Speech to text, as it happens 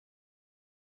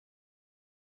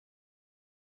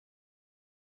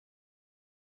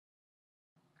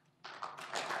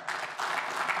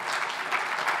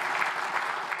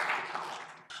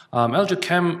LG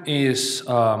Chem is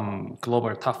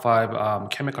global top 5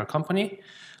 chemical company.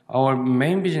 Our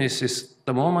main business is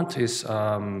the moment is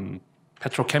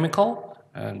petrochemical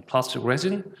and plastic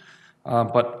resin,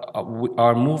 but we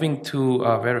are moving to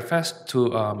very fast to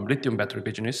lithium battery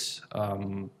business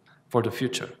for the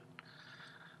future.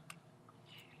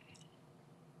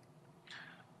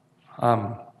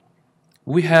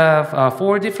 We have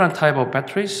 4 different type of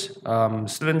batteries: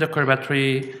 cylindrical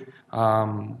battery,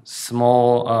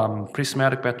 small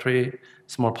prismatic battery,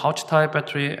 small pouch type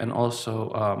battery, and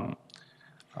also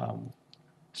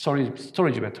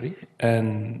storage battery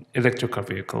and electrical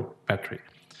vehicle battery.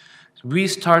 We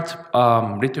start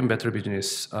lithium battery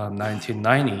business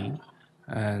 1990,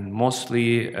 and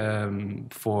mostly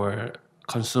for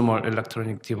consumer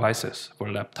electronic devices, for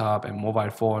laptop and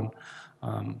mobile phone.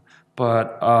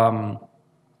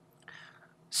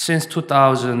 Since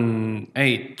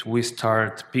 2008, we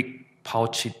start big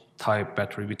pouchy type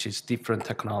battery, which is different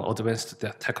advanced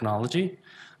technology.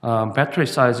 Battery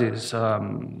size is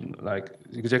like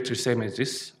exactly same as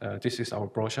this. This is our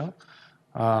brochure.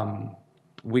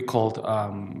 We called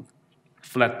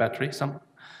flat battery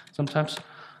sometimes.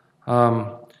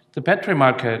 The battery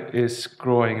market is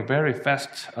growing very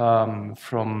fast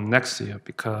from next year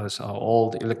because all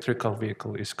the electrical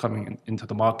vehicle is coming into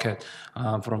the market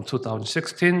from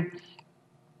 2016.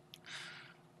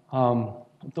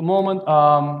 At the moment,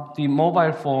 the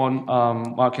mobile phone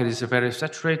market is very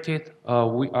saturated.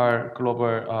 We are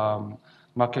global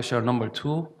market share number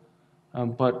 2.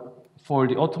 But for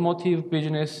the automotive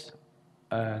business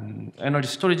and energy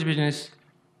storage business,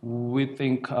 we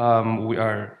think we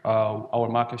are our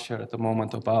market share at the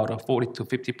moment about 40 to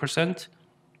 50%.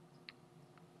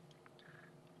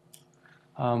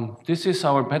 This is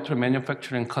our battery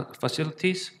manufacturing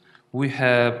facilities. We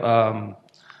have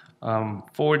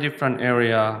 4 different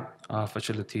area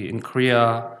facility in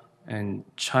Korea and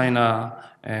China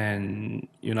and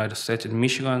United States and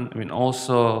Michigan. I mean,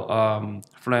 also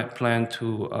plan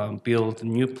to build a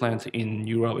new plant in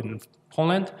Europe and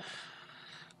Poland.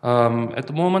 At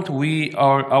the moment,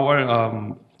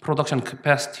 our production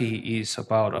capacity is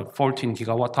about 14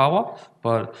 gigawatt hour,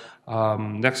 but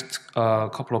next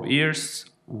couple of years,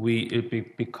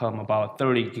 it become about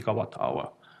 30 gigawatt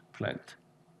hour plant.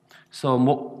 So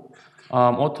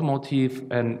automotive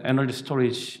and energy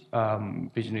storage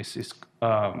business is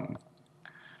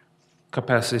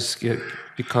capacity is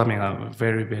becoming a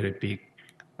very, very big.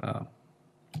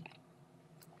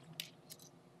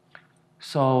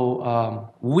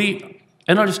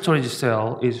 Energy storage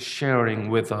cell is sharing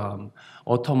with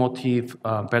automotive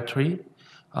battery.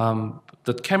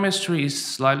 The chemistry is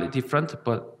slightly different,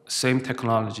 but same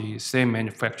technology, same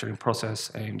manufacturing process,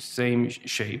 and same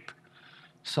shape.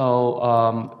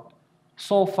 So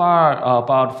far,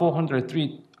 about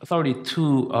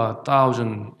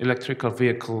 432,000 electrical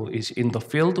vehicle is in the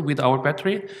field with our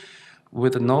battery,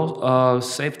 with no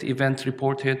safety event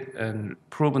reported and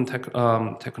proven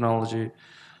technology.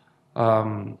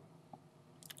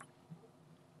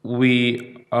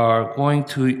 We are going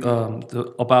to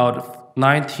about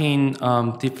 19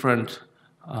 different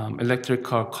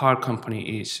electrical car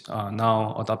company is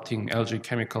now adopting LG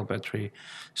chemical battery.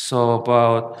 So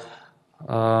about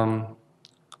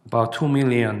 2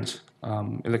 million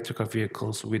electrical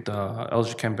vehicles with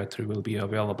LG Chem battery will be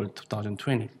available in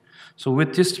 2020. So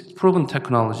with this proven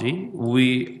technology,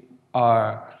 we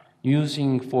are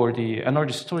using for the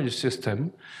energy storage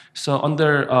system. So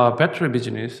under battery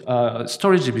business,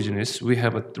 storage business, we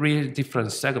have 3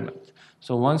 different segments.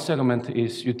 So one segment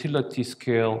is utility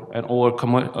scale and or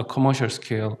commercial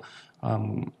scale,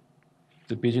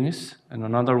 the business, and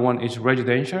another one is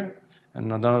residential,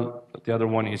 and the other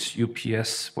one is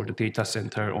UPS for the data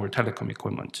center or telecom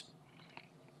equipment.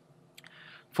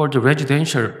 For the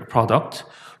residential product,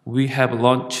 we have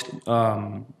launched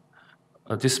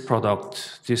this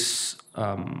product this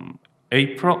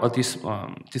April,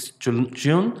 this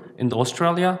June in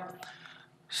Australia.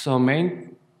 So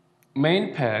main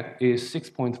pack is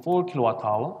 6.4 kilowatt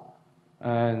hour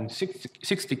and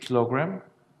 60 kilogram,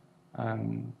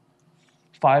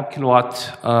 5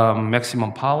 kilowatt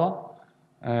maximum power,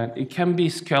 and it can be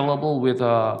scalable with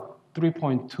a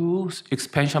 3.2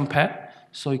 expansion pack,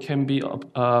 so it can be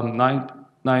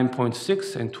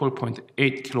 9.6 and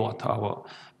 12.8 kilowatt hour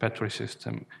battery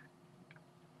system.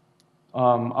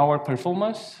 Our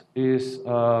performance is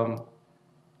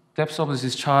depth of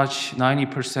discharge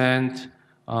 90%,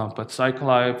 but cycle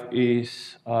life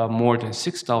is more than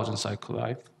 6,000 cycle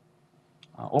life.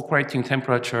 Operating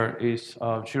temperature is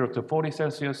 0 to 40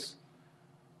 Celsius.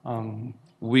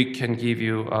 We can give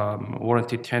you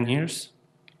warranty 10 years.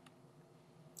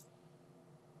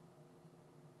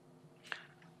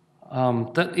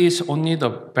 That is only the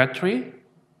battery.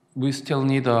 We still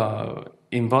need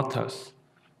inverters.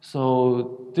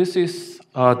 So this is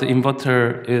the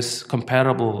inverter is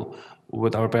compatible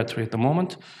with our battery at the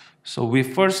moment. So we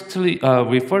first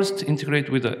integrate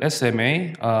with the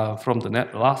SMA from the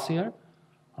net last year.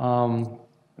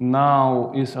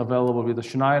 Now is available with the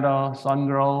Schneider,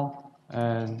 SunGrow,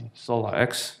 and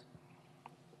SolarX.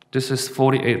 This is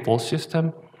 48-volt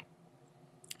system.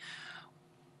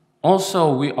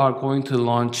 Also, we are going to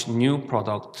launch new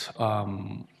product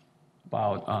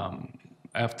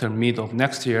after mid of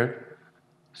next year.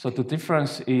 So the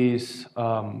difference is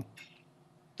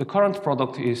the current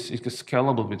product is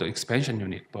scalable with the expansion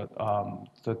unit, but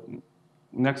the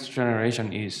next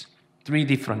generation is 3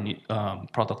 different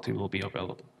products will be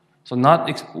available. So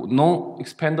no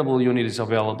expandable unit is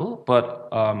available,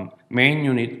 but main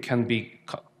unit can be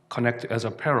connected as a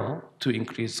parallel to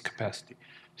increase capacity.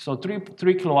 So 3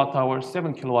 kilowatt hour,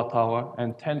 7 kilowatt hour,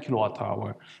 and 10 kilowatt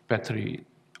hour battery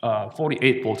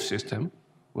 48-volt system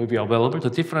will be available. The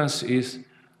difference is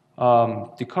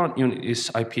the current unit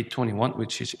is IP21,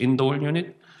 which is indoor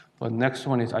unit, but next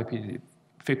one is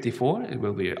IP54. It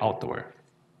will be an outdoor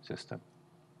system.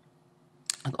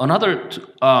 Another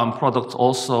product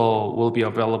also will be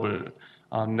available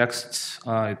next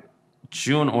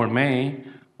June or May,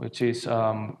 which is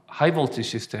high voltage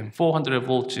system,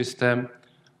 400-volt system,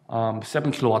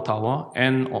 7 kilowatt hour,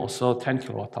 and also 10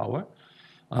 kilowatt hour.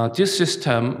 This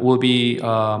system will be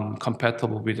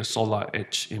compatible with the solar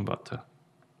edge inverter.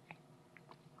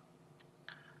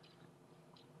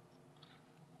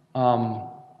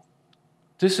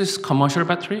 This is commercial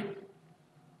battery.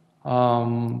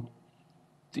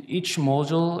 Each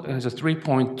module has a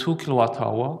 3.2 kilowatt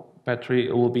hour battery.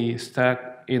 It will be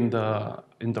stacked in the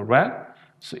rack.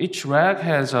 So each rack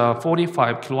has a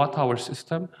 45 kilowatt hour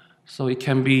system. So it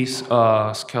can be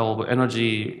scalable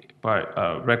energy by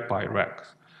rack.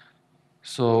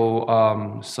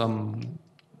 So some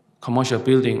commercial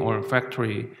building or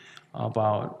factory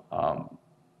about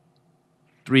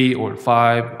 3 or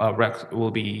 5 racks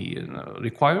will be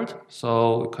required.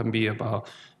 So it can be about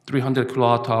 300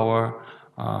 kilowatt hour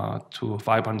to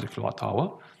 500 kilowatt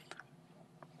hour.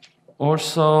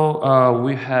 Also,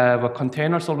 we have a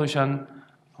container solution.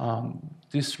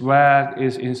 This rack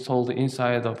is installed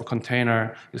inside of a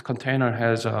container. This container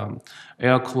has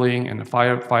air cooling and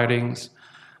firefightings.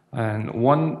 And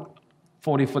one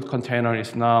 40-foot container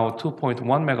is now 2.1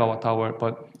 megawatt hour,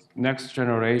 but next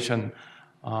generation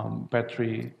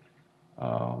battery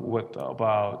with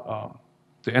about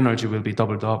the energy will be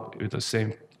doubled up with the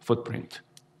same footprint.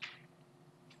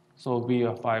 So it'll be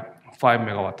a 5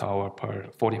 megawatt hour per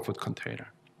 40-foot container.